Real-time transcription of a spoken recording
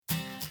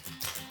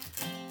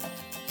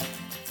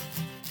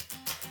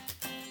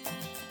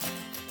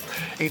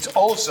It's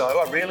also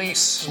a really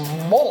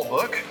small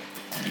book,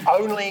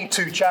 only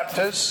 2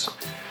 chapters,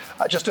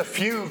 just a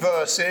few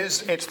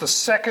verses. It's the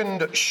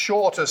second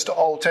shortest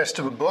Old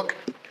Testament book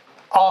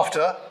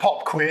after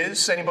Pop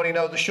Quiz. Anybody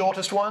know the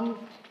shortest one?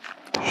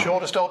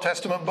 Shortest Old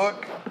Testament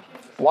book?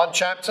 1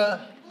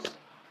 chapter?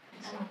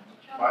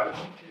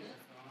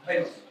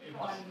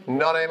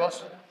 Not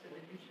Amos?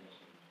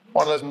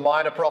 One of those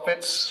minor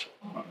prophets?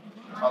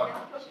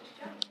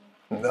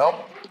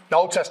 No.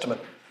 Old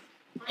Testament.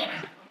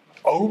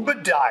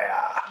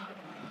 Obadiah.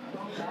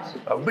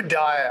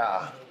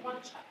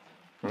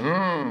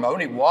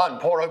 Only one.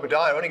 Poor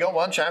Obadiah, only got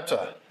 1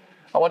 chapter.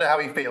 I wonder how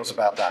he feels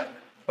about that.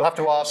 We'll have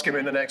to ask him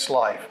in the next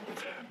life.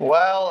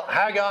 Well,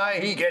 Haggai,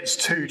 he gets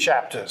 2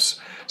 chapters.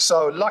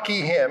 So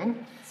lucky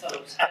him.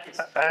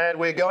 And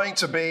we're going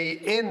to be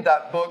in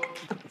that book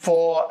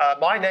for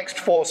my next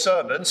 4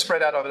 sermons,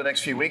 spread out over the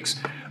next few weeks,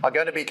 are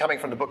going to be coming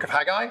from the book of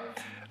Haggai.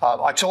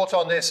 I taught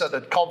on this at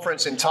the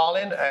conference in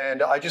Tallinn,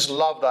 and I just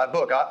love that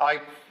book.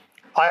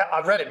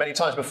 I've read it many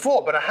times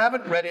before, but I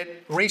haven't read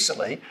it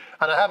recently,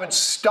 and I haven't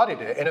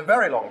studied it in a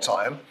very long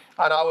time.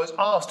 And I was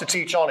asked to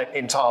teach on it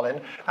in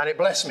Tallinn, and it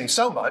blessed me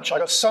so much. I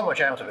got so much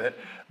out of it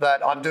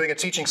that I'm doing a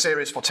teaching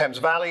series for Thames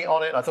Valley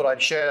on it. I thought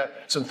I'd share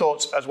some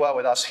thoughts as well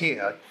with us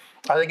here.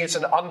 I think it's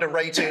an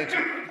underrated,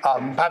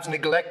 perhaps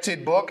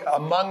neglected book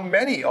among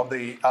many of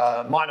the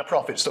minor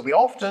prophets that we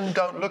often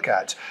don't look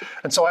at.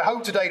 And so I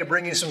hope today to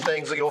bring you some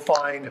things that you'll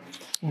find,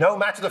 no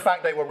matter the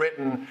fact they were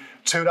written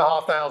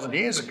 2,500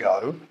 years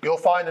ago, you'll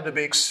find them to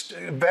be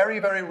very,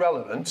 very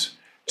relevant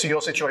to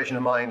your situation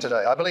and mine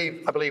today. I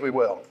believe we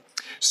will.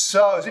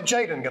 So is it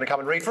Jaden going to come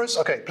and read for us?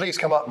 Okay, please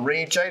come up and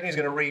read. Jaden is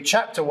going to read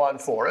chapter 1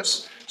 for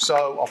us.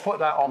 So I'll put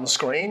that on the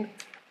screen.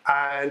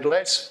 And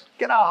let's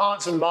get our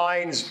hearts and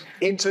minds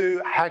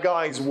into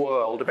Haggai's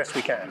world the best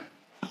we can.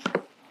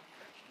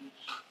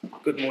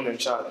 Good morning,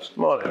 church.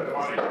 Morning.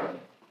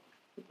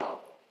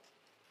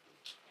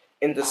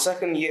 In the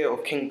 2nd year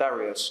of King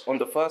Darius, on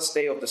the 1st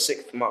day of the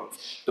 6th month,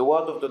 the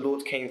word of the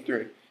Lord came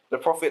through the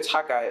prophet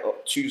Haggai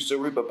to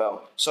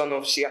Zerubbabel, son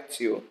of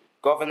Shealtiel,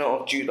 governor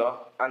of Judah,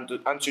 and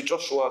to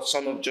Joshua,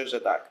 son of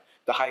Jozadak,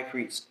 the high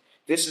priest.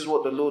 This is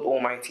what the Lord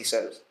Almighty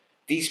says.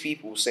 These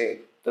people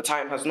say, the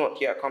time has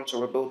not yet come to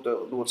rebuild the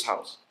Lord's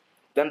house.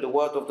 Then the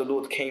word of the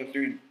Lord came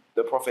through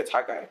the prophet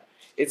Haggai.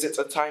 Is it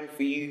a time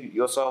for you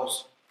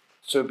yourselves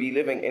to be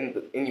living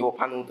in your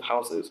paneled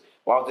houses,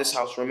 while this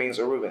house remains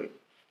a ruin?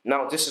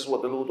 Now this is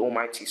what the Lord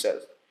Almighty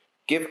says.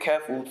 Give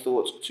careful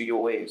thought to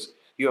your ways.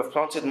 You have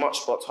planted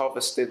much but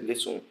harvested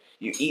little.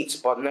 You eat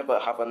but never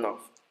have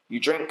enough. You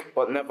drink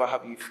but never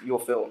have your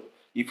fill.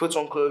 You put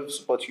on clothes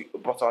but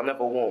are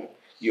never warm.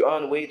 You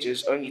earn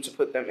wages only to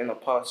put them in a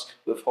purse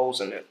with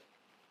holes in it.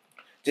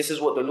 This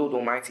is what the Lord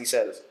Almighty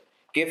says.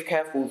 Give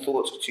careful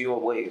thought to your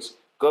ways.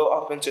 Go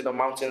up into the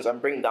mountains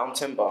and bring down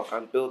timber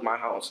and build my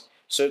house,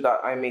 so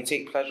that I may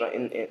take pleasure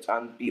in it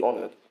and be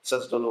honored,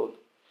 says the Lord.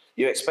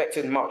 You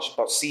expected much,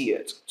 but see,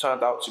 it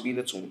turned out to be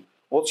little.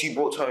 What you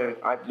brought home,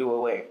 I blew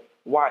away.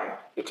 Why?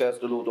 Declares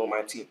the Lord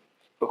Almighty.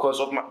 Because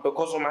of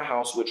my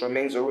house, which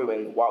remains a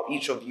ruin, while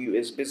each of you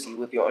is busy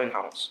with your own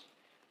house.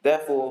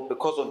 Therefore,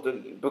 because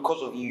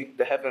of you,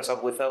 the heavens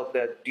have withheld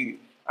their dew,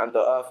 and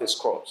the earth is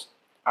cropped.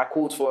 I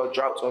called for a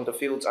drought on the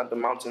fields and the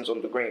mountains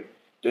on the grain,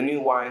 the new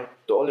wine,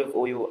 the olive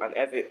oil, and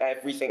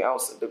everything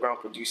else that the ground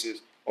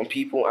produces, on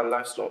people and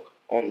livestock,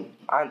 on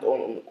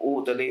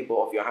all the labor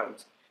of your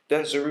hands.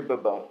 Then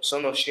Zerubbabel,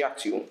 son of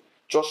Shealtiel,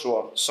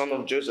 Joshua, son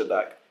of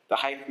Jozadak, the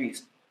high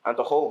priest, and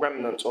the whole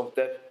remnant of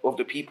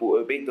the people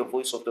obeyed the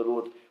voice of the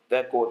Lord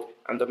their God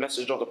and the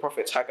message of the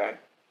prophet Haggai,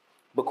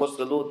 because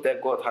the Lord their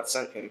God had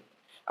sent him.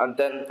 And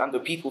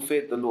the people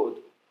feared the Lord.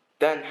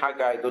 Then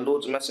Haggai, the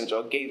Lord's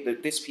messenger, gave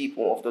this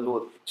people of the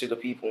Lord to the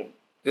people.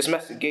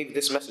 Gave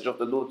this message of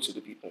the Lord to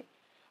the people.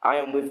 I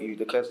am with you,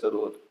 declares the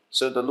Lord.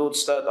 So the Lord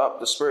stirred up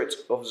the spirit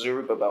of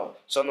Zerubbabel,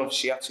 son of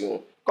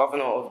Shealtiel,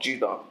 governor of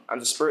Judah,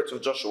 and the spirit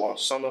of Joshua,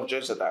 son of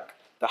Jozadak,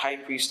 the high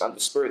priest, and the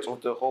spirit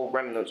of the whole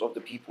remnant of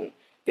the people.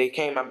 They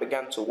came and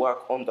began to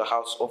work on the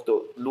house of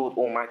the Lord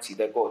Almighty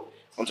their God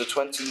on the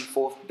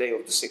 24th day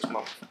of the 6th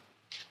month.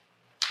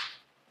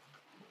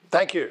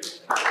 Thank you.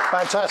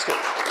 Fantastic.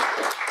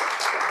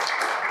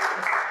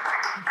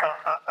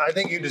 I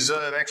think you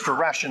deserve extra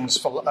rations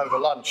over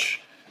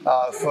lunch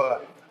for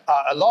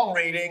a long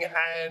reading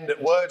and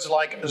words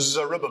like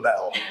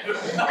Zerubbabel.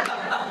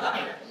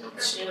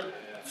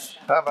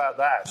 How about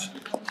that?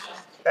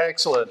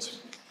 Excellent.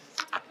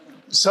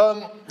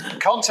 Some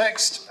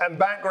context and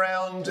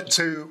background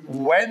to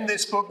when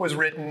this book was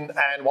written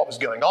and what was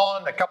going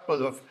on a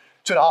couple of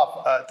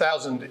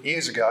 2,500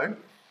 years ago.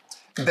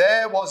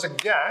 There was a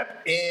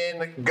gap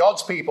in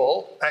God's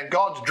people and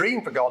God's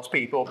dream for God's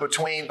people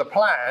between the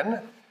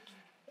plan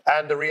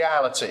and the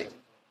reality.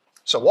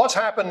 So what's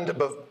happened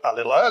a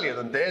little earlier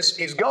than this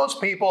is God's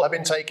people have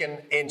been taken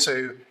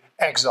into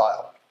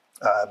exile.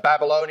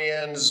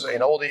 Babylonians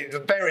and all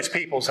the various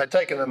peoples had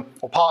taken them,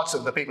 or parts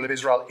of the people of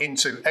Israel,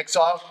 into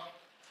exile.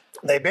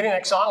 They've been in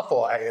exile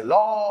for a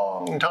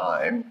long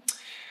time.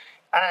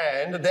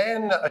 And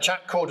then a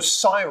chap called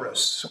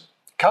Cyrus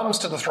comes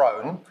to the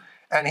throne,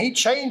 and he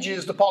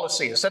changes the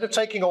policy. Instead of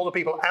taking all the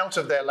people out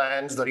of their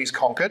lands that he's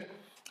conquered,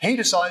 he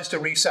decides to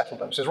resettle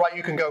them. He says, right,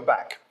 you can go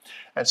back.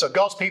 And so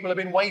God's people have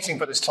been waiting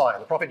for this time.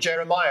 The prophet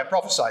Jeremiah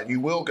prophesied, you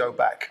will go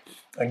back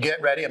and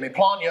get ready. I mean,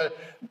 plant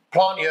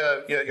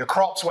your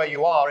crops where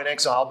you are in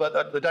exile,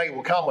 but the day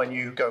will come when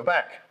you go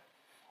back.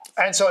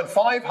 And so in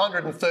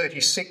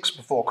 536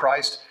 before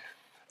Christ,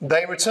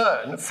 they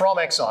return from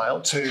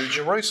exile to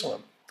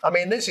Jerusalem. I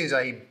mean, this is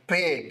a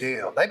big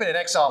deal. They've been in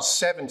exile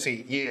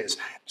 70 years.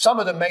 Some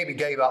of them maybe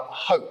gave up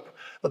hope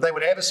that they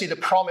would ever see the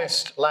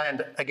promised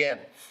land again,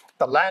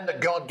 the land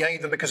that God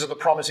gave them because of the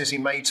promises he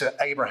made to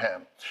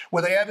Abraham.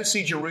 Will they ever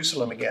see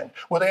Jerusalem again?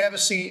 Will they ever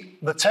see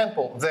the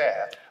temple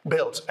there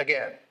built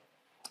again?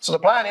 So the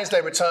plan is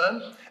they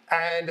return,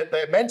 and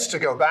they're meant to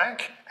go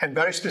back, and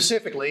very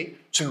specifically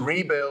to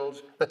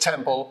rebuild the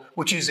temple,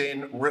 which is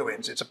in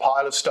ruins. It's a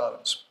pile of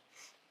stones.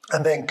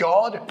 And then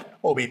God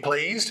will be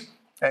pleased,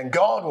 and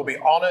God will be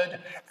honored,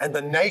 and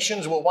the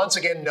nations will once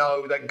again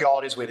know that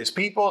God is with his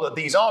people, that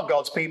these are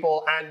God's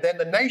people, and then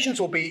the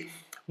nations will be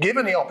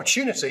given the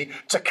opportunity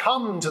to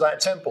come to that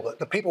temple, that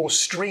the people will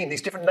stream,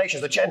 these different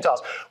nations, the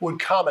Gentiles, would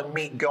come and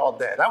meet God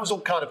there. That was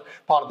all kind of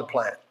part of the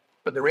plan.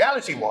 But the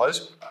reality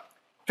was,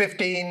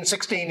 15,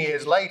 16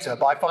 years later,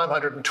 by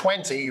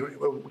 520,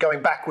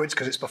 going backwards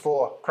because it's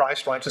before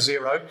Christ, right, to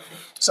 0.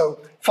 So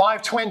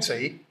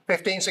 520,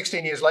 15,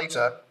 16 years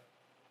later,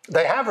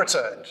 they have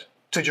returned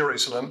to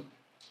Jerusalem,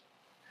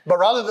 but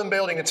rather than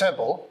building a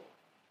temple,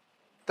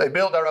 they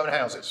built their own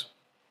houses.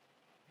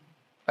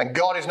 And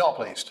God is not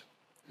pleased.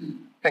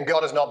 And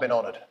God has not been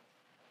honored.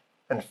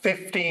 And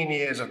 15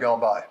 years have gone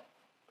by.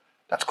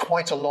 That's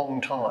quite a long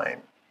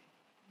time.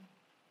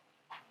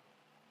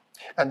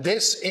 And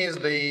this is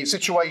the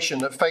situation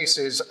that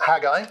faces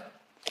Haggai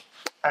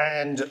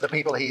and the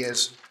people he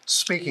is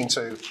speaking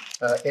to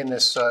in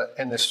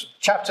this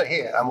chapter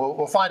here. And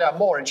we'll find out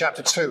more in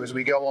chapter 2 as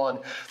we go on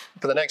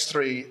for the next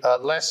 3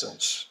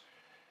 lessons.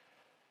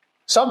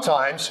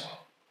 Sometimes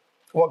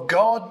what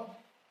God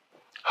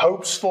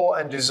hopes for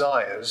and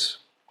desires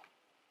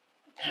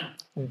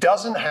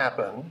doesn't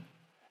happen,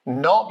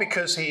 not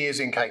because he is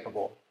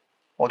incapable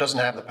or doesn't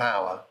have the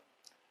power,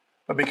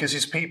 but because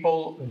his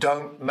people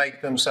don't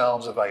make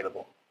themselves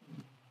available.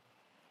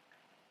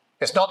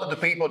 It's not that the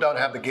people don't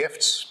have the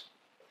gifts.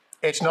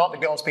 It's not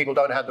that God's people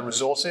don't have the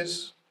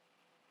resources.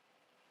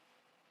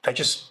 They're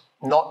just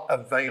not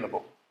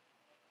available.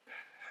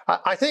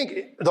 I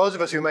think those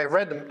of us who may have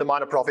read the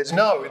Minor Prophets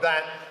know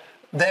that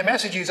their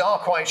messages are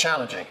quite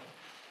challenging.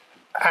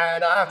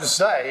 And I have to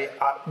say,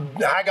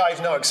 Haggai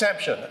is no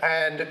exception.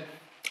 And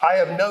I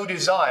have no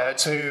desire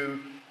to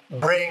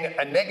bring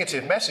a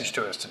negative message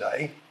to us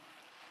today.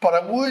 But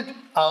I would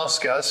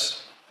ask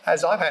us,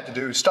 as I've had to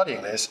do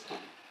studying this,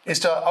 is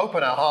to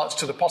open our hearts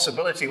to the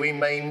possibility we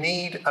may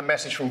need a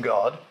message from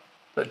God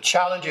that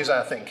challenges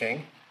our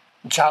thinking,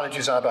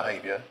 challenges our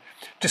behavior,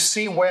 to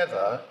see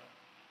whether,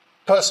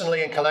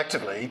 personally and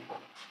collectively,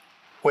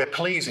 we're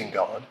pleasing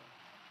God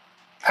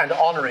and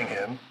honoring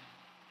him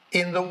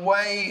in the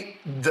way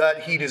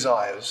that he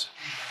desires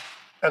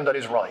and that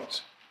is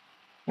right.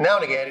 Now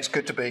and again, it's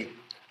good to be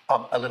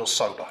a little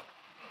sober.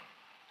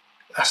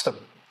 That's the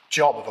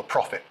job of a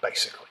prophet,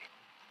 basically.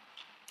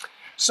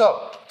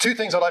 So, 2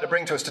 things I'd like to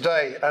bring to us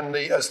today and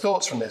as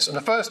thoughts from this. And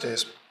the first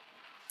is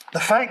the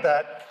fact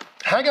that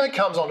Haggai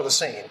comes onto the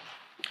scene.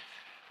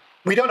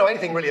 We don't know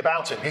anything really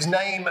about him. His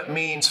name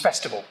means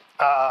festival.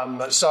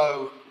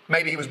 So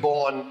maybe he was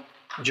born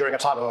during a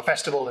time of a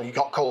festival and he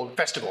got called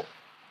Festival.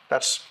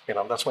 That's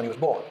when he was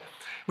born.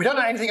 We don't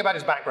know anything about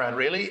his background,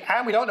 really,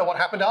 and we don't know what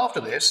happened after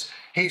this.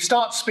 He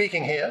starts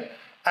speaking here,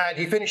 and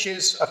he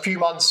finishes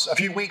months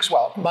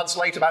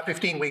later, about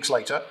 15 weeks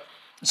later.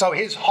 So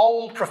his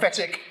whole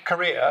prophetic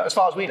career, as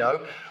far as we know,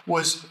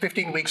 was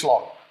 15 weeks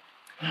long.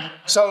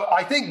 So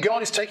I think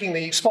God is taking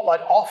the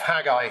spotlight off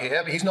Haggai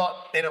here, but he's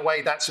not, in a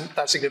way, that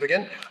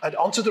significant, and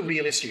onto the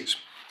real issues.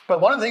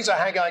 But one of the things that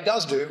Haggai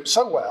does do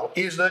so well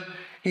is that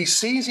he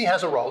sees he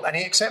has a role, and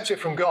he accepts it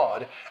from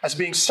God as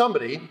being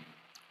somebody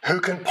who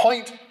can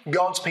point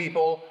God's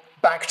people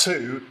back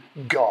to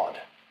God.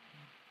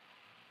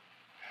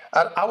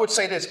 And I would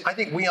say this, I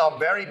think we are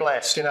very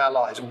blessed in our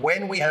lives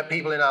when we have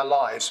people in our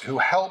lives who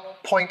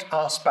help point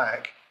us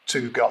back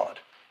to God.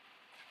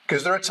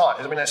 Because there are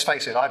times, let's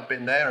face it, I've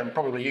been there and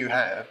probably you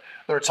have,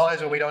 there are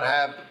times when we don't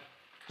have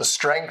the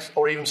strength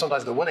or even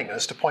sometimes the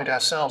willingness to point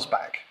ourselves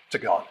back to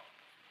God.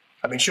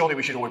 Surely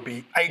we should always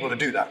be able to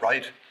do that,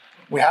 right?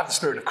 We have the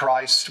Spirit of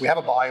Christ, we have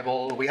a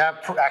Bible, we have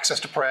access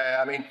to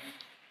prayer.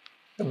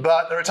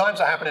 But there are times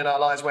that happen in our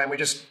lives when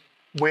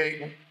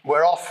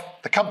we're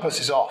off, the compass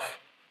is off.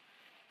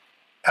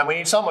 And we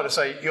need someone to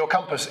say, your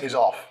compass is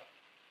off.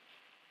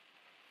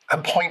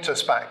 And point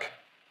us back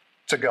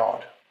to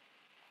God.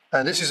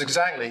 And this is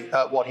exactly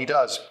what he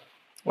does.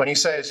 When he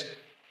says,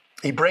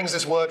 he brings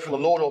this word from the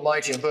Lord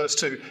Almighty in verse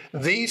 2.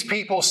 These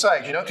people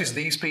say, do you notice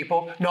these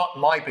people? Not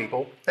my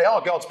people. They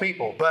are God's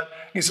people. But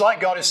it's like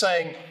God is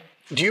saying,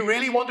 do you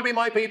really want to be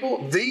my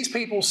people? These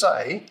people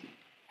say,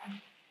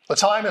 the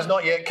time has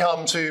not yet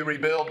come to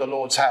rebuild the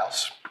Lord's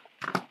house.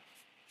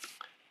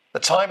 The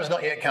time has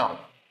not yet come.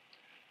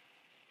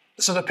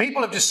 So the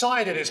people have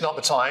decided it's not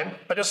the time,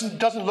 but it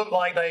doesn't look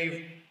like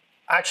they've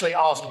actually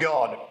asked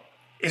God,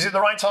 is it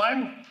the right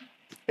time?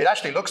 It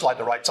actually looks like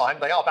the right time.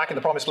 They are back in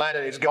the promised land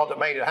and it's God that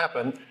made it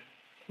happen.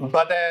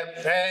 But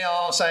they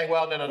are saying,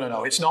 well,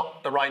 no, it's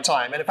not the right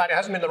time. And in fact, it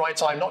hasn't been the right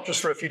time, not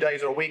just for a few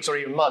days or weeks or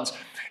even months.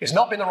 It's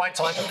not been the right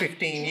time for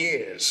 15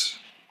 years.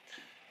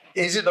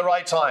 Is it the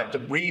right time to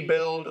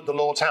rebuild the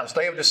Lord's house?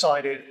 They have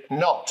decided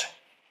not.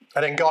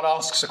 And then God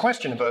asks a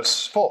question in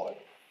verse 4.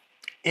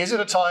 Is it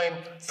a time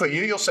for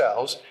you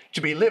yourselves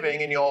to be living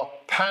in your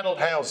paneled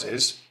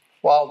houses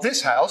while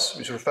this house,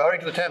 which is referring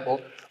to the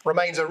temple,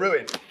 remains a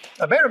ruin?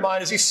 Now bear in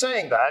mind, as he's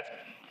saying that,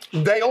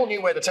 they all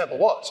knew where the temple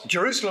was.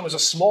 Jerusalem was a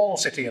small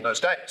city in those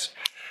days.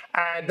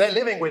 And they're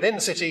living within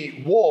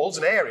city walls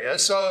and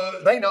areas,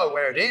 so they know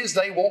where it is.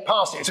 They walk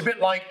past it. It's a bit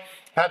like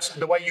perhaps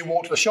the way you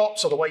walk to the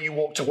shops or the way you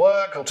walk to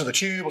work or to the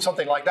tube or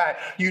something like that.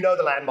 You know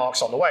the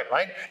landmarks on the way,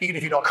 right? Even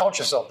if you're not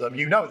conscious of them,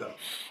 you know them.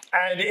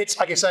 And it's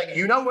like he's saying,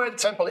 you know where the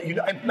temple is.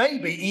 And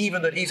maybe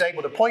even that he's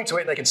able to point to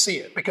it and they can see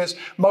it, because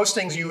most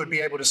things you would be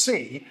able to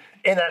see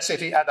in that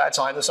city at that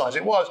time, the size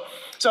it was.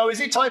 So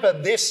is it time for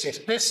this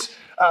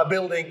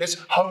building, this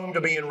home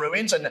to be in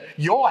ruins, and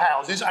your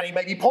houses, and he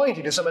may be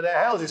pointing to some of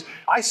their houses.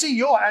 I see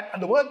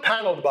and the word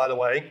paneled, by the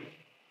way,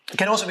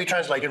 can also be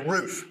translated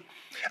roof.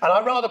 And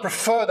I rather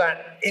prefer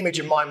that image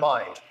in my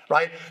mind,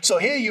 right? So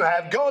here you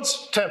have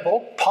God's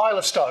temple, pile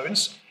of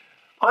stones.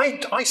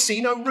 I see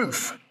no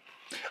roof.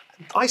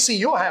 I see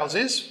your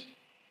houses.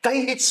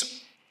 They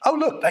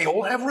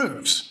all have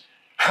roofs.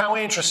 How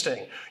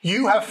interesting.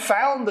 You have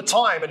found the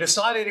time and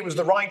decided it was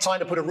the right time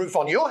to put a roof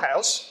on your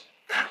house,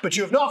 but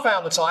you have not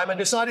found the time and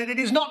decided it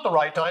is not the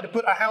right time to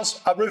put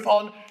a roof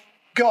on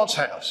God's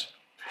house.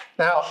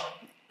 Now,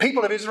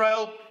 people of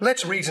Israel,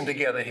 let's reason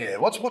together here.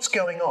 What's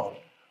going on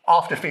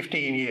after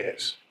 15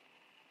 years?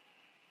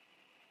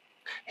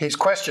 He's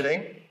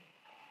questioning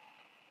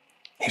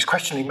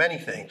many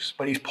things,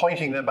 but he's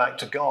pointing them back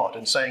to God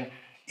and saying,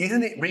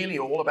 isn't it really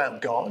all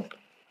about God?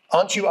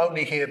 Aren't you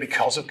only here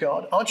because of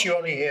God? Aren't you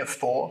only here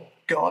for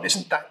God?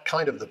 Isn't that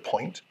kind of the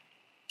point?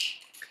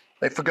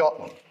 They've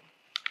forgotten.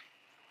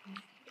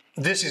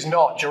 This is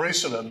not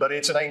Jerusalem, but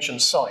it's an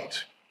ancient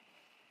site.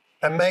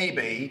 And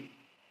maybe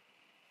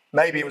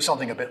it was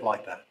something a bit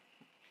like that.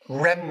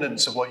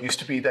 Remnants of what used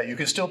to be there. You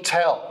can still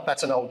tell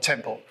that's an old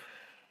temple.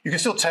 You can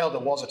still tell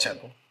there was a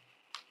temple.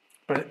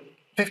 But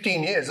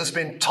 15 years, there's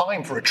been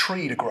time for a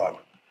tree to grow.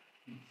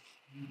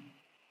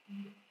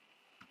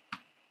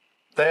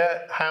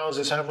 Their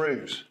houses have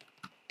roofs.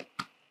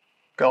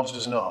 God's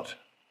does not.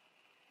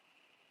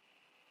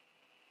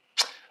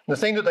 The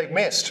thing that they've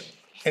missed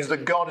is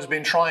that God has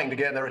been trying to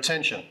get their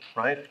attention,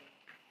 right?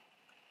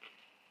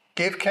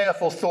 Give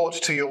careful thought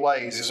to your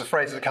ways is a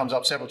phrase that comes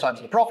up several times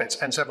in the prophets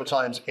and several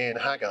times in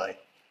Haggai.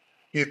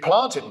 You've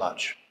planted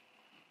much,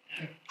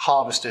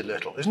 harvested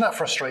little. Isn't that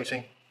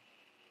frustrating?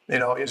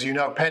 As you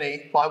know,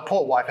 Penny, my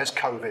poor wife has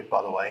COVID,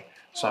 by the way,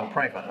 so I'm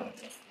praying for her.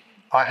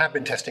 I have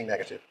been testing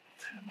negative.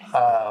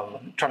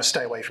 Trying to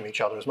stay away from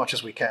each other as much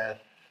as we can.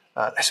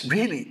 It's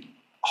really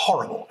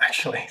horrible,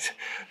 actually,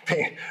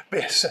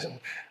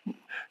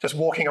 just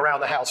walking around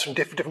the house from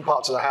different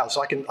parts of the house.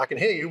 I can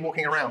hear you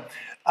walking around.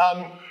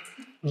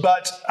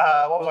 But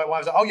what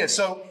was I? Oh, yeah.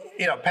 So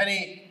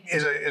Penny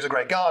is a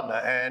great gardener,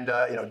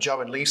 and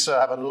Joe and Lisa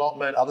have an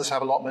allotment. Others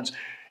have allotments.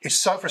 It's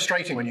so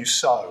frustrating when you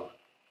sow,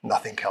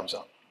 nothing comes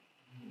up.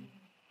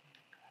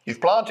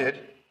 You've planted,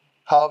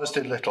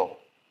 harvested little.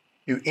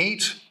 You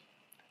eat,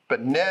 but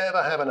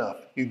never have enough.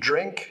 You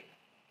drink,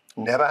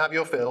 never have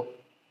your fill.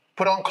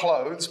 Put on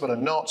clothes, but are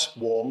not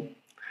warm.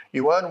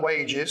 You earn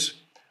wages,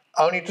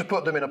 only to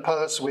put them in a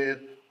purse with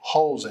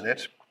holes in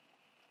it.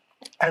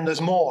 And there's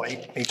more.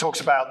 He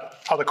talks about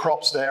other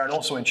crops there and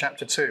also in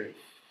chapter 2.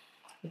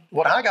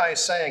 What Haggai is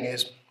saying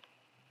is,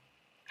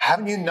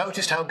 haven't you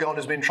noticed how God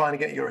has been trying to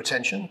get your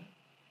attention?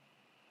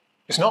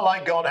 It's not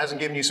like God hasn't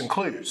given you some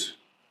clues,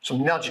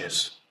 some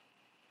nudges.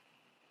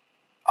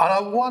 And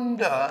I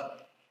wonder,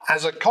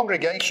 as a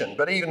congregation,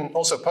 but even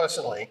also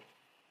personally,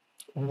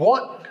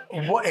 what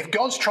if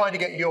God's trying to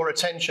get your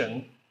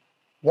attention,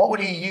 what would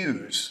he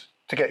use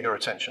to get your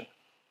attention?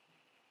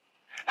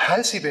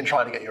 Has he been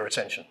trying to get your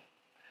attention?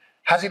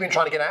 Has he been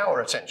trying to get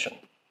our attention?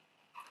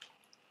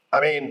 I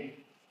mean,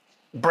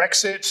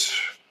 Brexit,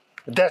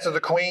 the death of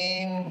the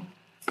Queen,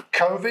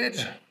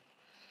 COVID,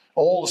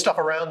 all the stuff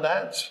around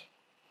that,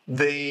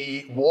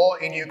 the war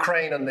in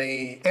Ukraine and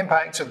the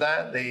impact of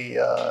that,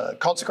 the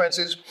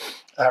consequences,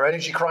 our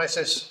energy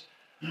crisis,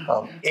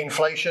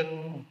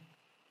 inflation,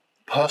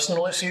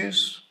 personal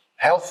issues,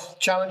 health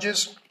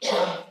challenges,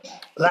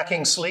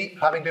 lacking sleep,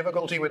 having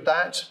difficulty with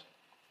that.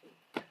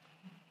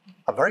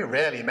 I've very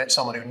rarely met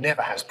someone who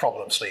never has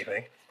problems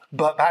sleeping,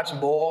 but perhaps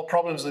more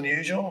problems than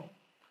usual.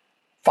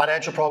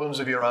 Financial problems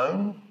of your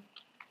own,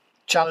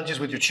 challenges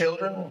with your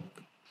children,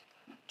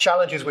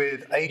 challenges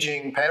with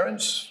aging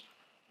parents,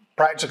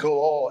 practical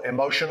or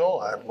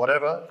emotional, or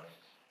whatever,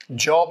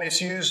 job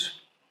issues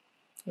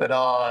that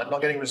are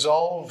not getting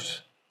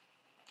resolved.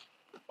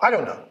 I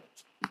don't know.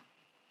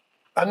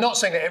 I'm not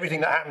saying that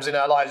everything that happens in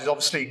our lives is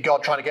obviously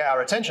God trying to get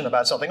our attention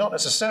about something, not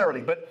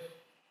necessarily, but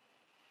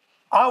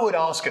I would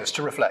ask us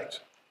to reflect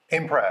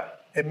in prayer,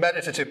 in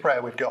meditative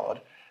prayer with God,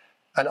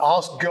 and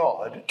ask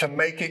God to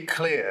make it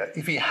clear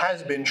if he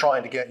has been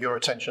trying to get your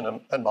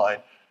attention and mine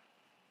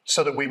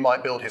so that we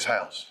might build his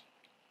house.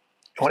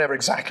 Whatever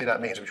exactly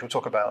that means, which we'll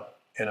talk about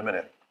in a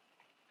minute.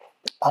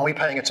 Are we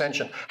paying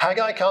attention?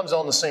 Haggai comes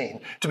on the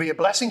scene to be a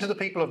blessing to the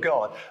people of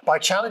God by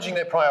challenging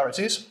their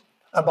priorities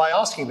and by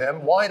asking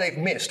them why they've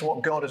missed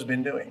what God has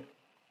been doing.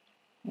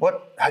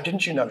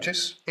 Didn't you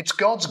notice? It's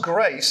God's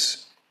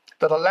grace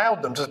that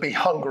allowed them to be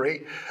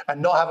hungry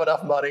and not have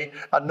enough money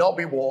and not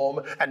be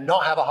warm and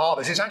not have a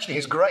harvest. It's actually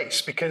his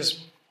grace,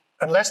 because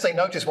unless they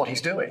notice what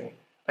he's doing,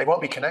 they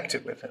won't be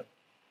connected with him.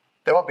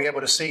 They won't be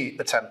able to see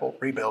the temple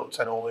rebuilt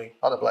and all the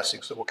other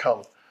blessings that will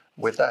come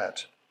with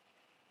that.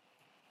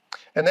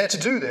 And they're to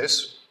do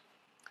this,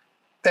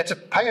 they're to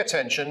pay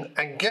attention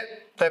and get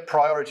their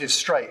priorities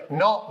straight,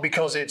 not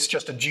because it's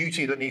just a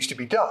duty that needs to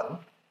be done,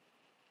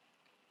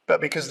 but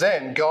because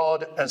then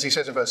God, as he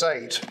says in verse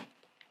 8,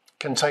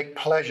 can take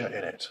pleasure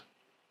in it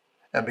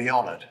and be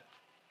honoured.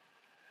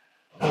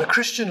 And the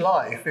Christian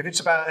life, if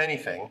it's about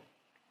anything,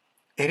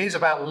 it is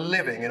about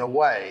living in a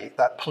way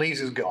that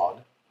pleases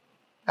God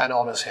and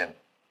honours him.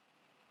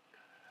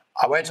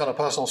 I went on a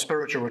personal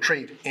spiritual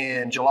retreat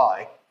in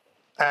July,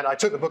 and I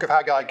took the book of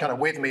Haggai kind of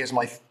with me as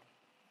my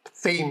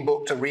theme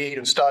book to read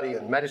and study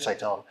and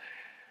meditate on.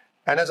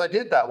 And as I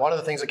did that, one of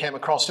the things that came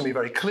across to me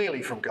very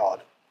clearly from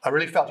God, I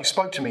really felt he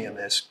spoke to me in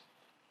this,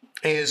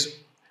 is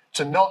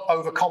to not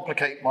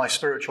overcomplicate my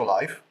spiritual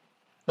life,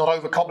 not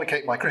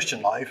overcomplicate my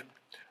Christian life,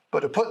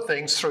 but to put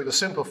things through the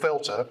simple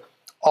filter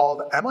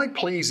of, am I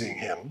pleasing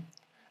him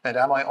and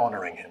am I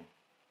honouring him?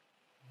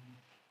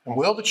 And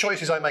will the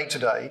choices I make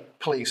today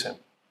please him?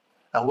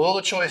 And will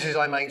the choices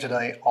I make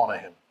today honour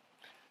him?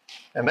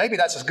 And maybe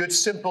that's a good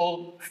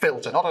simple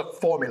filter, not a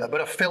formula,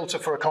 but a filter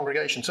for a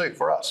congregation too,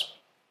 for us.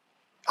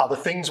 Are the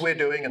things we're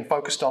doing and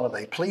focused on, are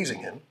they pleasing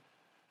him?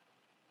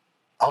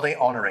 Are they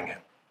honouring him?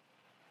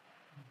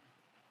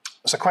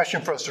 It's a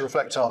question for us to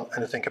reflect on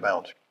and to think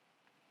about.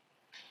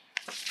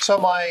 So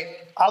my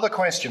other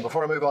question,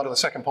 before I move on to the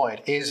second point,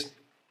 is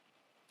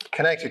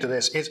connected to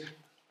this, is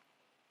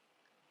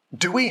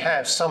do we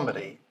have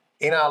somebody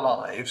in our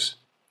lives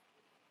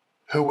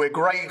who we're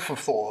grateful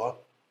for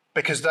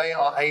because they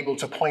are able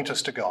to point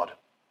us to God?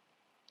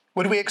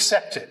 Would we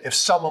accept it if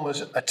someone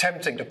was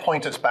attempting to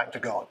point us back to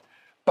God?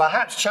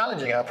 Perhaps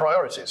challenging our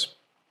priorities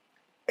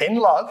in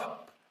love,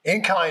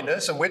 in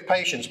kindness, and with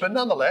patience, but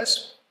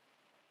nonetheless,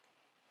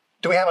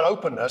 do we have an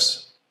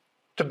openness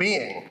to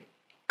being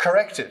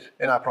corrected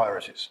in our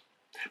priorities,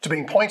 to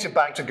being pointed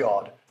back to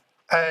God,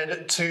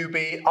 and to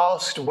be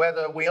asked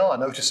whether we are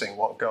noticing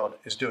what God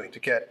is doing to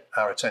get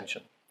our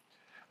attention?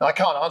 Now, I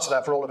can't answer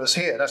that for all of us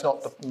here. That's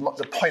not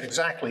the point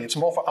exactly. It's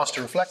more for us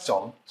to reflect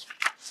on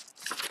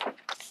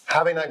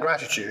having that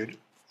gratitude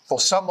for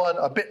someone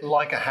a bit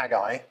like a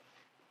Haggai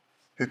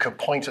who can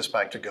point us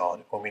back to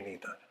God when we need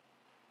that.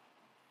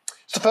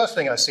 It's the first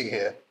thing I see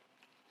here.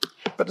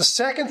 But the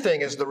second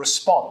thing is the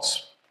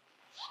response.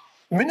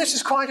 I mean, this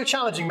is quite a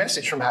challenging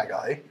message from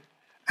Haggai,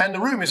 and the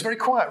room is very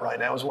quiet right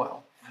now as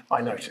well, I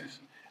notice.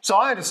 So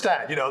I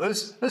understand,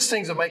 there's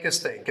things that make us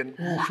think, and,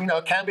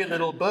 it can be a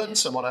little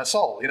burdensome on our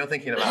soul,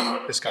 thinking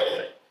about this kind of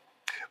thing.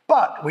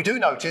 But we do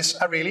notice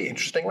a really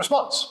interesting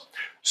response.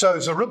 So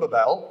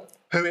Zerubbabel,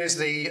 who is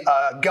the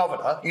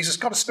governor, he's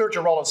got a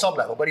spiritual role on some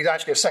level, but he's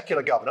actually a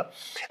secular governor,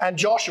 and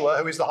Joshua,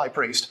 who is the high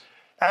priest,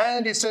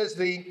 and it says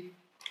the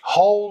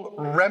whole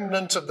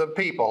remnant of the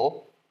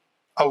people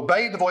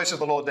obeyed the voice of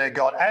the Lord their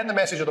God and the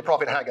message of the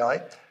prophet Haggai,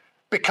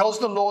 because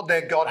the Lord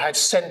their God had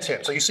sent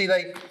him. So you see,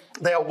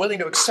 they are willing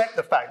to accept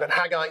the fact that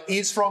Haggai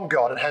is from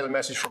God and has a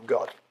message from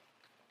God.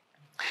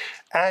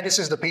 And it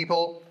says the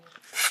people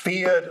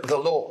feared the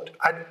Lord.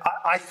 And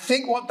I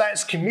think what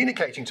that's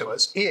communicating to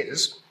us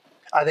is,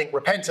 I think,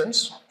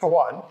 repentance, for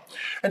one,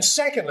 and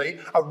secondly,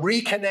 a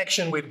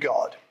reconnection with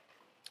God.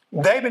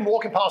 They've been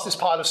walking past this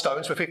pile of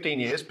stones for 15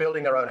 years,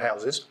 building their own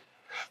houses.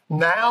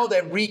 Now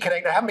they're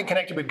reconnected. They haven't been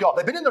connected with God.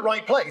 They've been in the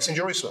right place in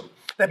Jerusalem.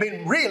 They've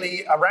been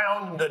really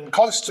around and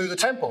close to the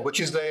temple, which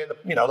is the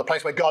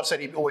place where God said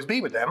he'd always be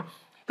with them.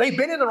 They've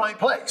been in the right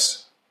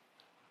place,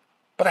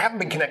 but they haven't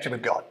been connected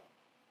with God.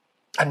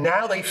 And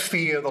now they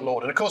fear the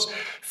Lord. And of course,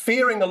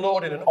 fearing the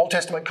Lord in an Old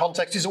Testament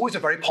context is always a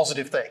very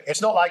positive thing.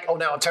 It's not like, oh,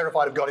 now I'm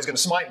terrified of God, he's going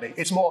to smite me.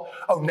 It's more,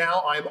 oh,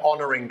 now I'm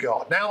honoring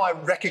God. Now I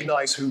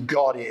recognize who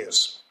God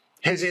is.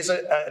 His is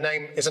a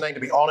name to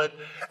be honored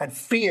and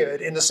feared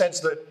in the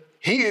sense that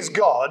he is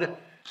God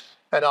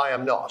and I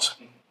am not.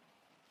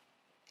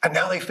 And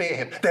now they fear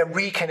him. They're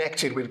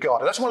reconnected with God.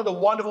 And that's one of the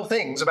wonderful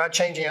things about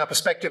changing our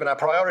perspective and our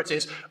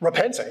priorities,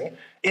 repenting,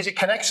 is it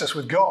connects us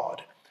with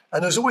God.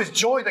 And there's always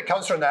joy that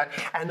comes from that,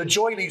 and the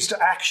joy leads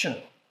to action.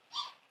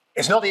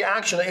 It's not the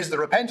action that is the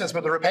repentance,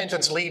 but the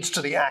repentance leads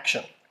to the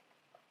action.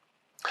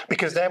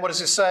 Because then what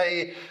does it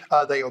say?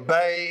 They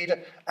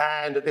obeyed,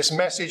 and this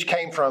message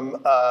came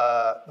from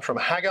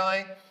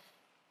Haggai.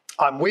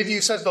 I'm with you,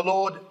 says the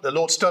Lord. The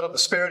Lord stirred up the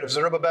spirit of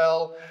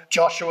Zerubbabel,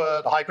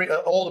 Joshua, the high priest,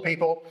 all the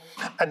people.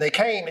 And they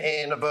came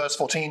in, verse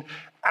 14,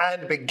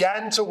 and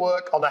began to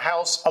work on the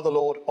house of the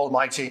Lord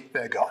Almighty,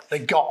 their God. They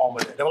got on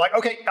with it. They were like,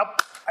 okay,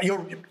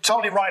 you're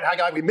totally right,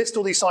 Haggai. We missed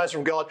all these signs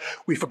from God.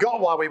 We forgot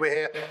why we were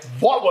here.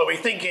 What were we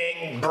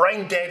thinking?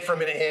 Brain dead for a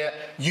minute here.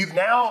 You've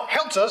now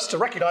helped us to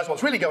recognize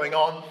what's really going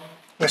on.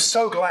 We're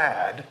so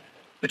glad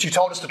that you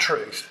told us the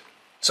truth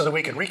so that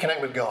we could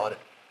reconnect with God.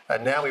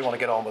 And now we want to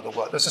get on with the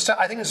work. I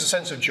think there's a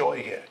sense of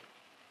joy here,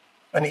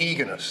 an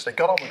eagerness. They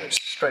got on with it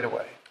straight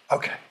away.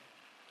 Okay,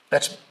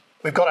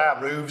 we've got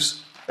our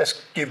roofs.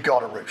 Let's give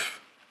God a roof.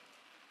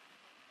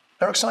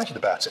 They're excited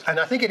about it. And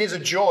I think it is a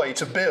joy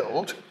to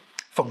build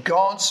for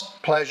God's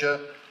pleasure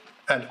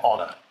and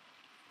honor.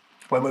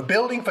 When we're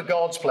building for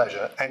God's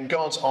pleasure and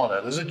God's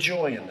honor, there's a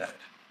joy in that.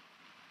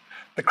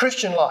 The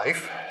Christian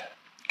life,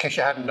 in case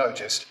you hadn't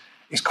noticed,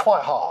 is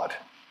quite hard.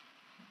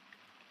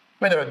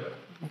 I mean, there are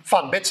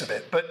fun bits of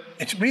it, but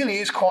it really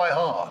is quite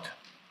hard.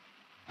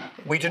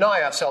 We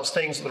deny ourselves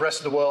things that the rest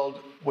of the world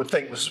would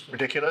think was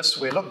ridiculous.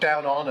 We're looked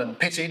down on and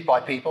pitied by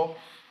people.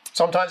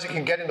 Sometimes it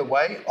can get in the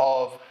way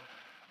of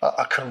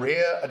a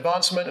career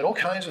advancement and all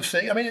kinds of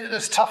things. I mean,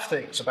 there's tough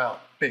things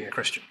about being a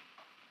Christian.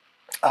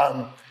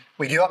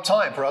 We give up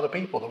time for other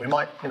people that we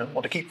might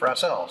want to keep for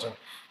ourselves. And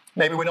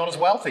maybe we're not as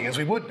wealthy as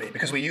we would be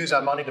because we use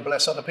our money to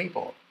bless other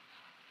people.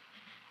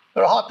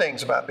 There are hard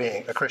things about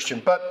being a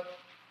Christian, but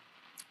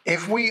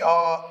if we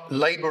are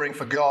laboring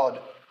for God,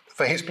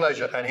 for his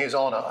pleasure and his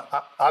honor,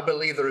 I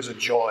believe there is a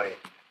joy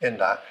in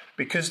that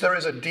because there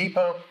is a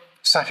deeper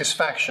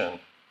satisfaction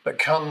that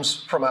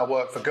comes from our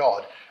work for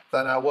God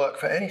than our work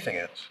for anything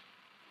else.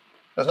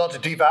 That's not to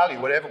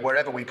devalue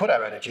wherever we put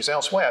our energies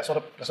elsewhere.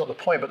 That's not the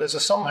point, but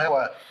there's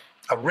somehow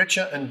a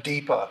richer and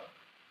deeper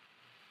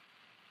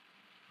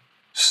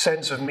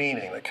sense of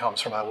meaning that comes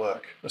from our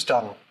work that's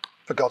done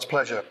for God's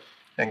pleasure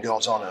and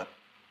God's honor.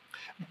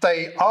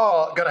 They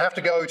are going to have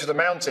to go to the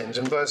mountains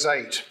in verse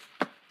 8.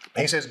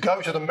 He says,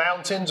 go to the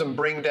mountains and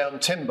bring down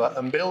timber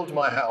and build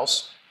my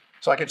house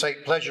so I can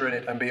take pleasure in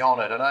it and be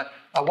honored. And I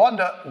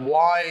wonder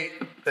why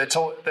they're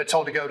told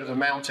to go to the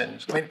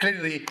mountains. I mean,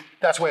 clearly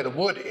that's where the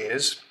wood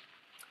is.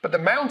 But the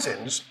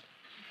mountains,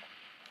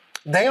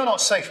 they are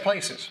not safe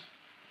places.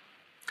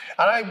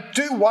 And I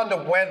do wonder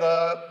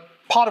whether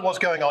part of what's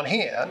going on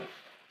here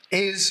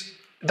is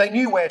they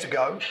knew where to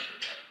go.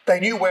 They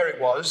knew where it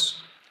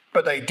was.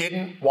 But they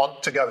didn't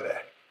want to go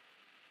there.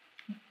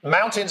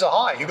 Mountains are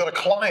high. You've got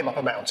to climb up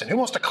a mountain. Who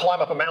wants to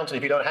climb up a mountain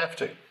if you don't have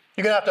to?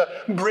 You're going to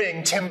have to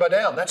bring timber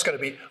down. That's going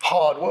to be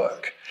hard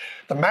work.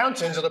 The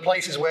mountains are the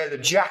places where the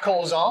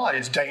jackals are.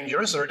 It's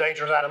dangerous. There are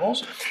dangerous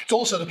animals. It's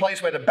also the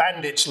place where the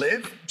bandits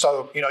live.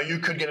 So, you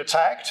could get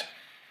attacked.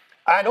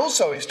 And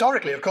also,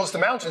 historically, of course, the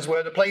mountains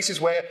were the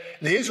places where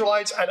the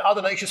Israelites and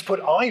other nations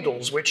put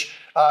idols, which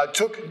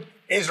took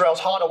Israel's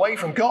heart away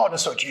from God. And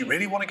so, do you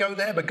really want to go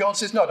there? But God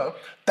says, no,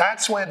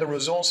 that's where the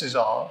resources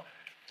are.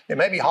 It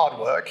may be hard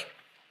work.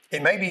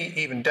 It may be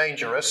even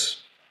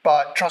dangerous.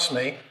 But trust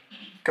me,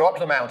 go up to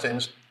the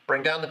mountains,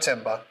 bring down the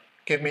timber,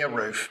 give me a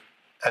roof,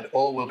 and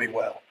all will be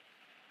well.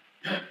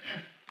 And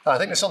I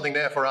think there's something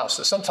there for us,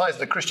 that sometimes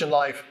the Christian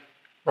life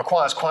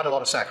requires quite a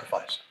lot of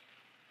sacrifice.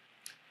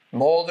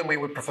 More than we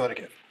would prefer to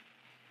give.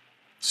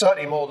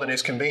 Certainly more than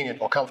is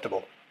convenient or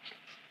comfortable.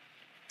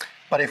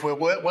 But if we're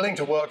willing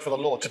to work for the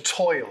Lord, to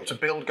toil, to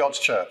build God's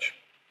church,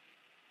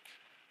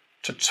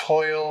 to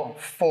toil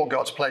for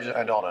God's pleasure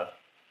and honor,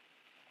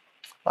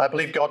 I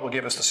believe God will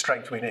give us the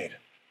strength we need.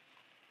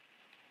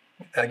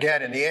 And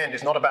again, in the end,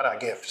 it's not about our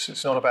gifts.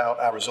 It's not about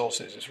our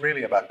resources. It's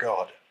really about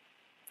God.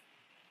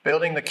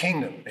 Building the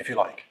kingdom, if you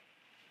like.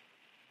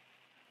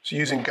 It's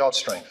using God's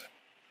strength.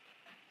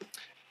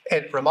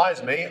 It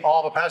reminds me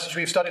of a passage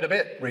we've studied a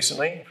bit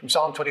recently from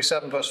Psalm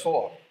 27, verse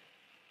 4.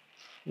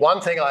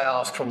 One thing I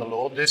ask from the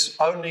Lord, this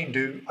only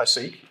do I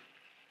seek,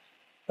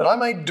 that I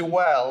may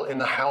dwell in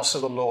the house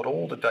of the Lord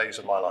all the days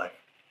of my life,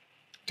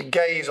 to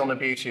gaze on the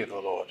beauty of the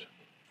Lord,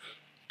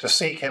 to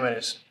seek him in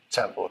his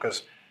temple,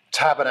 because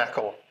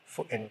tabernacle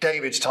in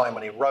David's time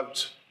when he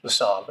wrote the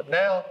psalm, but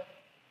now,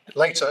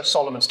 later,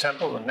 Solomon's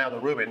temple and now the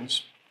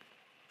ruins,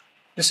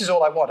 this is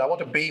all I want. I want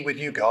to be with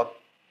you, God.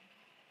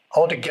 I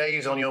want to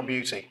gaze on your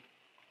beauty.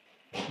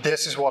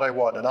 This is what I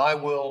want, and I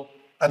will.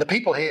 And the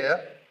people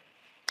here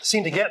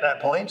seem to get that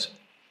point,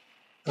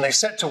 and they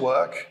set to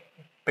work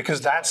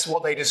because that's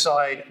what they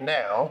decide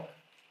now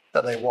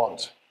that they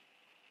want.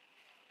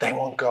 They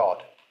want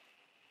God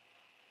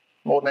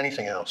more than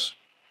anything else.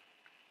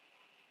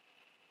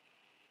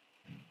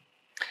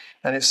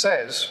 And it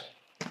says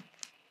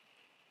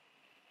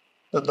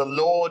that the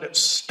Lord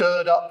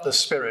stirred up the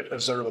spirit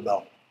of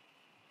Zerubbabel,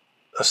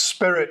 the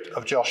spirit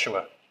of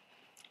Joshua,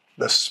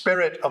 the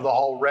spirit of the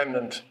whole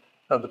remnant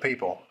of the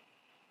people.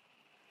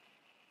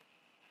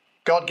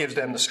 God gives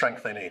them the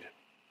strength they need.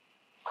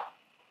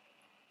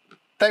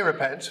 They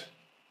repent.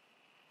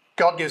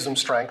 God gives them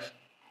strength.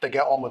 They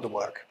get on with the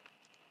work.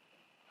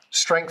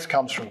 Strength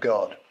comes from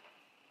God.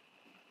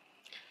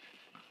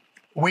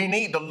 We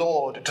need the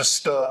Lord to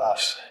stir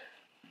us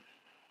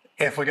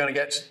if we're going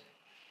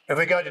If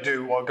we're going to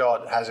do what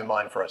God has in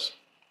mind for us,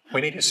 we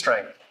need his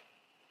strength.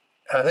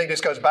 And I think this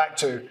goes back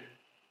to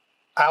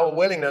our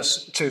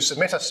willingness to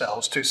submit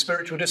ourselves to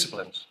spiritual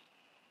disciplines,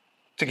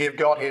 to give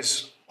God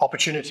his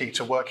opportunity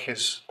to work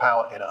his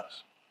power in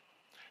us.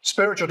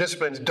 Spiritual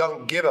disciplines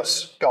don't give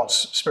us God's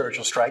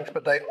spiritual strength,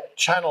 but they not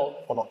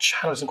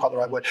channel isn't quite the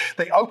right word,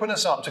 they open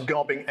us up to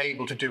God being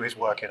able to do his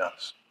work in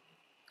us.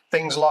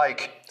 Things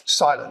like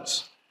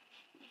silence,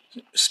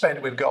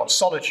 spent with God,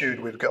 solitude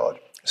with God,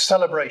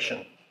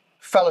 celebration,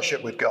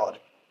 fellowship with God,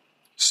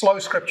 slow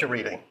scripture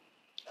reading,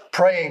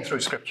 praying through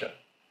scripture,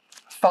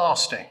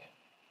 fasting.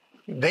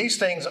 These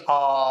things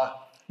are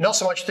not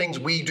so much things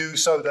we do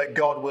so that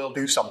God will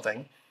do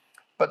something,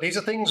 but these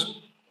are things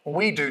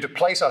we do to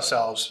place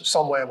ourselves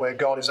somewhere where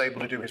God is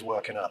able to do his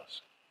work in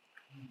us.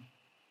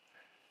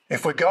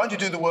 If we're going to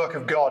do the work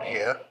of God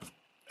here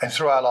and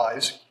through our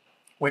lives,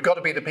 we've got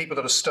to be the people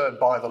that are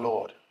stirred by the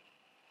Lord.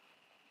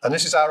 And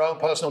this is our own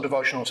personal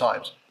devotional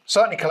times.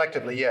 Certainly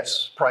collectively,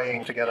 yes,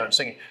 praying together and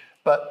singing.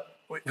 But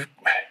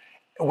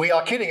we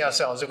are kidding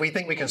ourselves if we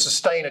think we can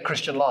sustain a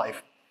Christian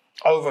life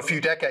over a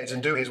few decades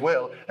and do his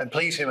will and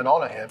please him and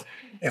honor him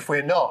if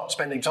we're not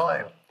spending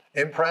time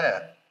in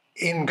prayer,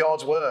 in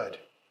God's word,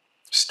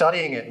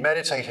 studying it,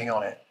 meditating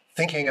on it,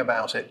 thinking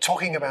about it,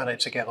 talking about it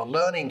together,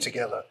 learning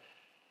together,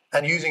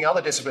 and using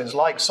other disciplines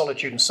like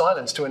solitude and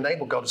silence to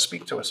enable God to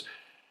speak to us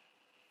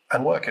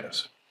and work in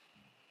us.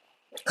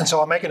 And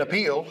so I make an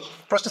appeal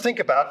for us to think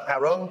about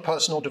our own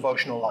personal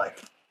devotional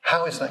life.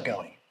 How is that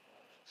going?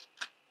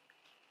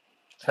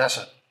 That's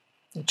a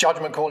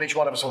judgment call each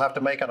one of us will have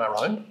to make on our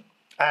own.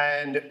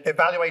 And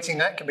evaluating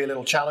that can be a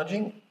little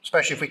challenging,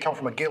 especially if we come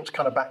from a guilt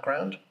kind of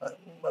background.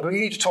 We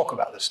need to talk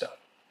about this stuff.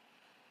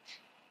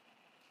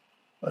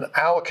 And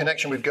our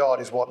connection with God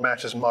is what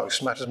matters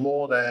most, matters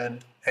more than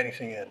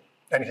anything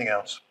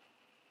else.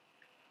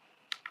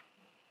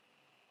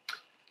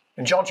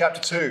 In John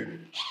chapter 2,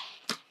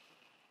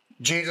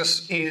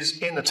 Jesus is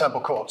in the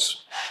temple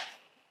courts,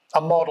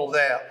 a model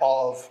there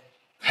of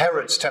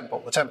Herod's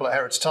temple, the temple at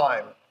Herod's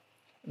time,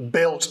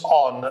 built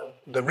on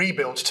the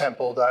rebuilt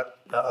temple that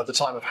of the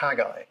time of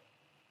Haggai.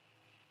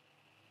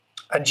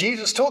 And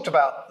Jesus talked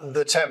about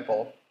the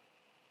temple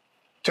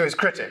to his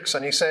critics,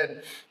 and he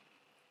said,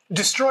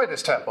 destroy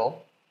this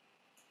temple,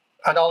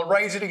 and I'll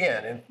raise it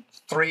again in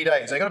 3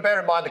 days. Now, you've got to bear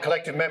in mind the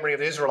collective memory of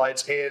the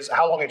Israelites is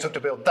how long it took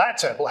to build that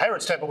temple.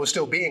 Herod's temple was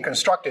still being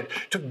constructed.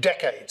 It took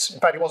decades. In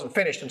fact, it wasn't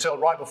finished until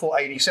right before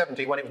AD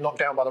 70 when it was knocked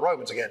down by the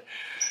Romans again,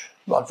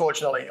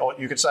 unfortunately, or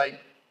you could say.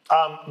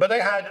 But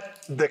they had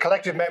the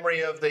collective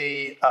memory of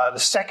the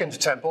second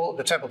temple,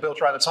 the temple built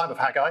around the time of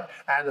Haggai,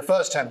 and the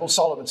first temple,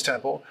 Solomon's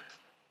temple.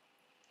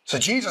 So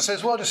Jesus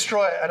says, well,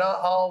 destroy it, and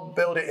I'll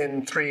build it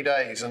in 3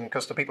 days. And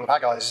because the people of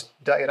Haggai's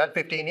day had had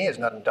 15 years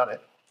and hadn't done it.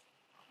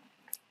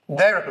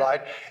 They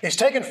replied, it's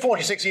taken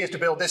 46 years to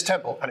build this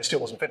temple, and it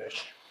still wasn't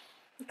finished.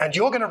 And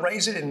you're going to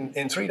raise it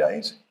in 3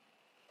 days?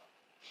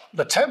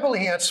 The temple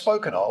he had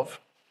spoken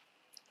of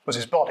was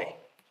his body.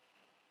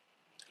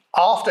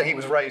 After he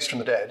was raised from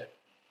the dead,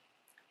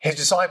 his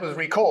disciples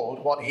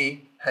recalled what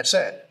he had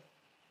said.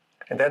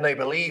 And then they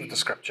believed the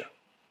scripture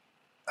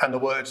and the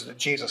words that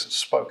Jesus had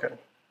spoken.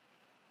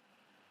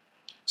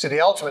 See,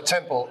 the ultimate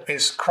temple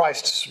is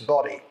Christ's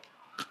body,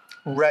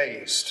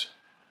 raised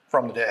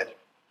from the dead.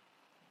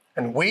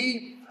 And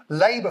we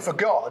labor for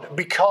God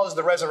because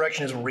the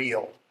resurrection is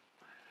real.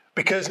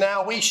 Because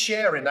now we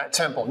share in that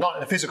temple, not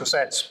in a physical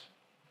sense,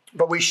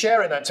 but we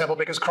share in that temple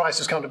because Christ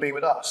has come to be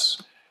with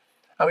us.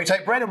 And we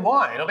take bread and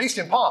wine, at least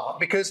in part,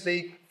 because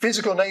the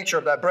physical nature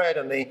of that bread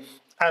and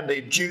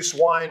the juice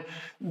wine,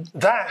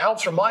 that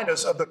helps remind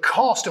us of the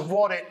cost of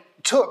what it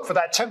took for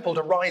that temple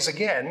to rise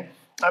again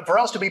and for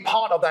us to be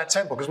part of that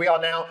temple, because we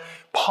are now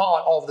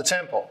part of the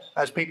temple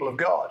as people of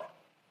God.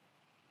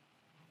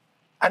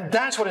 And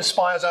that's what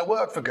inspires our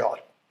work for God.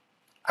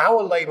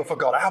 Our labor for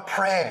God, our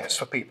prayers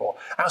for people,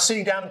 our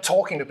sitting down and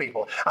talking to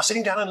people, our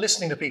sitting down and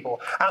listening to people,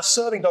 our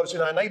serving those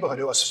in our neighborhood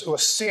who are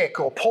sick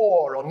or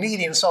poor or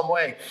needy in some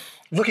way,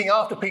 looking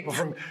after people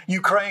from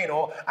Ukraine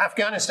or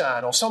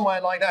Afghanistan or somewhere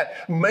like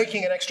that,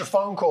 making an extra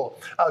phone call,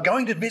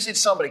 going to visit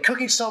somebody,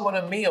 cooking someone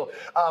a meal,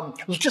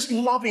 just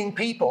loving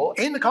people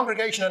in the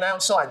congregation and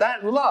outside.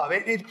 That love,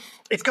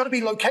 it's got to be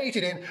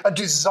located in a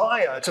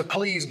desire to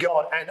please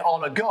God and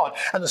honor God.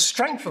 And the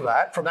strength of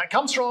that,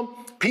 comes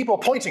from people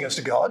pointing us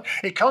to God.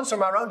 It comes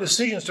from our own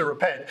decisions to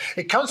repent.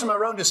 It comes from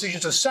our own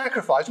decisions to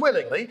sacrifice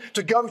willingly,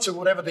 to go to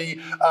whatever the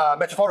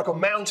metaphorical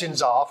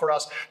mountains are for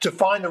us to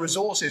find the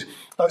resources,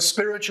 those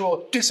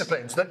spiritual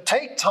disciplines that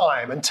take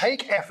time and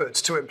take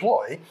efforts to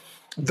employ.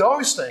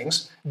 Those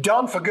things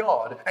done for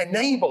God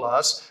enable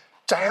us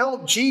to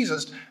help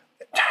Jesus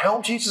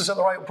is the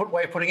right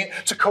way of putting it,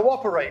 to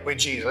cooperate with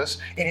Jesus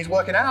in his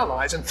work in our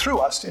lives and through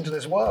us into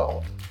this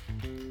world.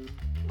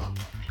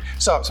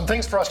 So, some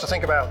things for us to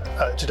think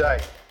about today.